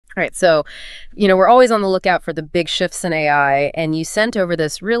All right, so, we're always on the lookout for the big shifts in AI, and you sent over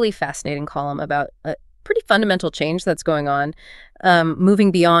this really fascinating column about a pretty fundamental change that's going on,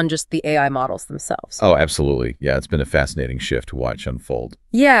 moving beyond just the AI models themselves. Oh, absolutely. Yeah, it's been a fascinating shift to watch unfold.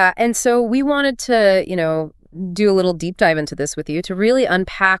 Yeah, and so we wanted to, do a little deep dive into this with you to really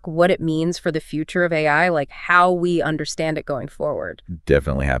unpack what it means for the future of AI, like how we understand it going forward.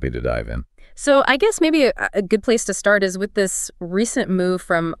 Definitely happy to dive in. So I guess maybe a good place to start is with this recent move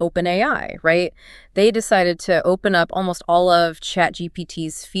from OpenAI, right? They decided to open up almost all of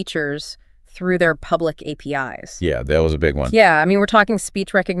ChatGPT's features through their public APIs. Yeah, that was a big one. Yeah, I mean, we're talking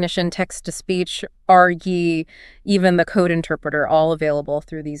speech recognition, text-to-speech, ARGI, even the code interpreter, all available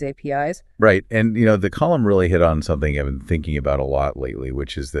through these APIs. Right. And, the column really hit on something I've been thinking about a lot lately,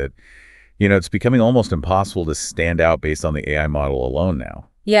 which is that, it's becoming almost impossible to stand out based on the AI model alone now.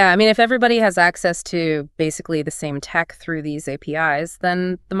 Yeah, I mean, if everybody has access to basically the same tech through these APIs,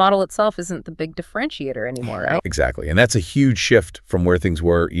 then the model itself isn't the big differentiator anymore, right? Exactly. And that's a huge shift from where things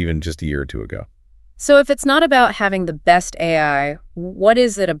were even just a year or two ago. So if it's not about having the best AI, what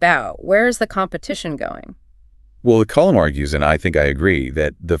is it about? Where is the competition going? Well, the column argues, and I think I agree,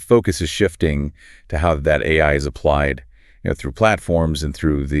 that the focus is shifting to how that AI is applied, through platforms and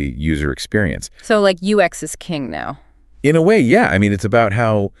through the user experience. So like UX is king now. In a way, yeah. I mean, it's about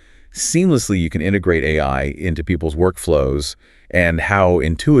how seamlessly you can integrate AI into people's workflows and how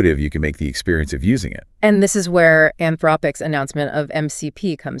intuitive you can make the experience of using it. And this is where Anthropic's announcement of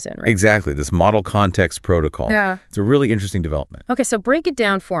MCP comes in, right? Exactly. This model context protocol. Yeah. It's a really interesting development. Okay, so break it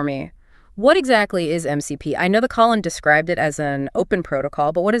down for me. What exactly is MCP? I know the column described it as an open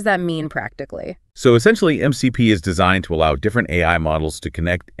protocol, but what does that mean practically? So essentially, MCP is designed to allow different AI models to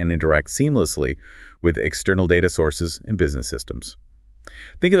connect and interact seamlessly with external data sources and business systems.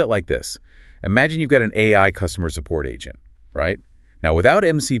 Think of it like this. Imagine you've got an AI customer support agent, right? Now, without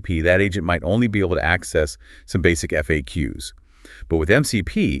MCP, that agent might only be able to access some basic FAQs. But with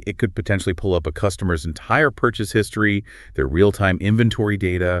MCP, it could potentially pull up a customer's entire purchase history, their real-time inventory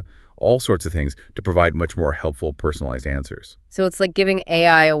data, all sorts of things to provide much more helpful, personalized answers. So it's like giving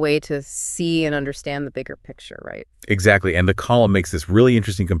AI a way to see and understand the bigger picture, right? Exactly. And the column makes this really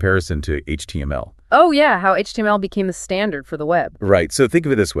interesting comparison to HTML. Oh, yeah, how HTML became the standard for the web. Right. So think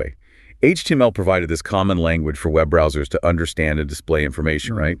of it this way. HTML provided this common language for web browsers to understand and display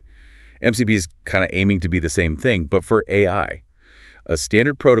information, right? MCP is kind of aiming to be the same thing, but for AI. A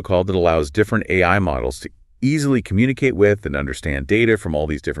standard protocol that allows different AI models to easily communicate with and understand data from all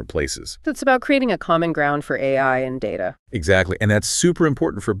these different places. So it's about creating a common ground for AI and data. Exactly. And that's super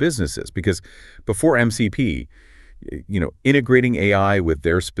important for businesses because before MCP, integrating AI with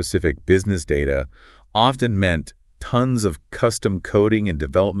their specific business data often meant tons of custom coding and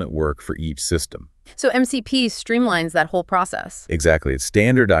development work for each system. So MCP streamlines that whole process. Exactly. It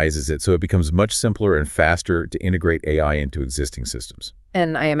standardizes it so it becomes much simpler and faster to integrate AI into existing systems.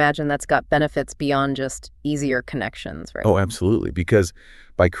 And I imagine that's got benefits beyond just easier connections, right? Oh, absolutely. Because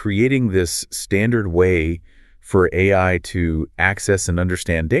by creating this standard way for AI to access and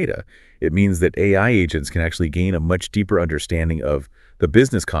understand data, it means that AI agents can actually gain a much deeper understanding of the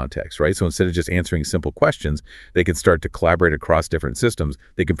business context, right? So instead of just answering simple questions, they can start to collaborate across different systems.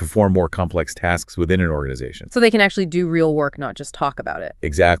 They can perform more complex tasks within an organization. So they can actually do real work, not just talk about it.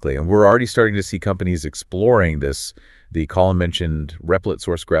 Exactly. And we're already starting to see companies exploring this. The column mentioned Replit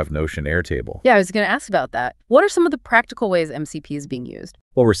source graph Notion Airtable. Yeah, I was going to ask about that. What are some of the practical ways MCP is being used?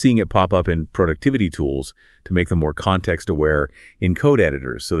 Well, we're seeing it pop up in productivity tools to make them more context-aware in code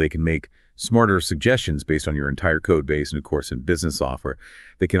editors so they can make smarter suggestions based on your entire code base, and of course in business software,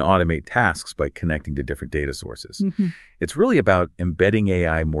 they can automate tasks by connecting to different data sources. It's really about embedding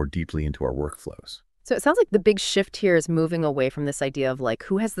AI more deeply into our workflows. So it sounds like the big shift here is moving away from this idea of like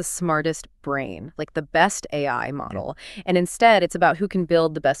who has the smartest brain, like the best AI model. And instead, it's about who can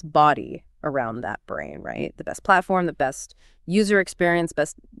build the best body around that brain, right? The best platform, the best user experience,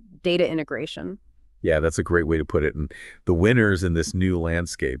 best data integration. Yeah, that's a great way to put it. And the winners in this new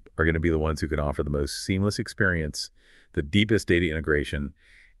landscape are going to be the ones who can offer the most seamless experience, the deepest data integration,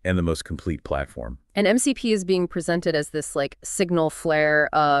 and the most complete platform. And MCP is being presented as this like signal flare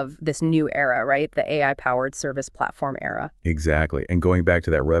of this new era, right? The AI-powered service platform era. Exactly. And going back to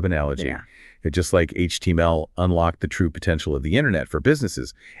that web analogy, just like HTML unlocked the true potential of the internet for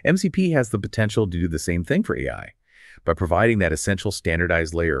businesses, MCP has the potential to do the same thing for AI by providing that essential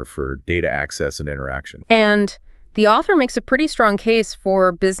standardized layer for data access and interaction. And the author makes a pretty strong case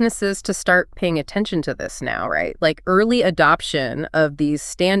for businesses to start paying attention to this now, right? Like early adoption of these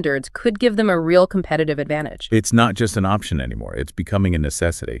standards could give them a real competitive advantage. It's not just an option anymore. It's becoming a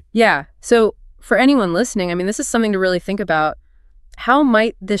necessity. Yeah. So for anyone listening, I mean, this is something to really think about. How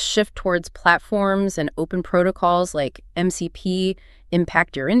might this shift towards platforms and open protocols like MCP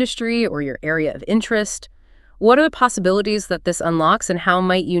impact your industry or your area of interest? What are the possibilities that this unlocks, and how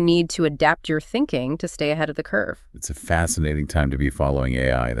might you need to adapt your thinking to stay ahead of the curve? It's a fascinating time to be following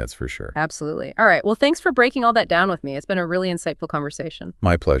AI, that's for sure. Absolutely. All right. Well, thanks for breaking all that down with me. It's been a really insightful conversation.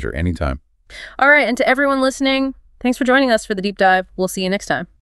 My pleasure. Anytime. All right. And to everyone listening, thanks for joining us for the deep dive. We'll see you next time.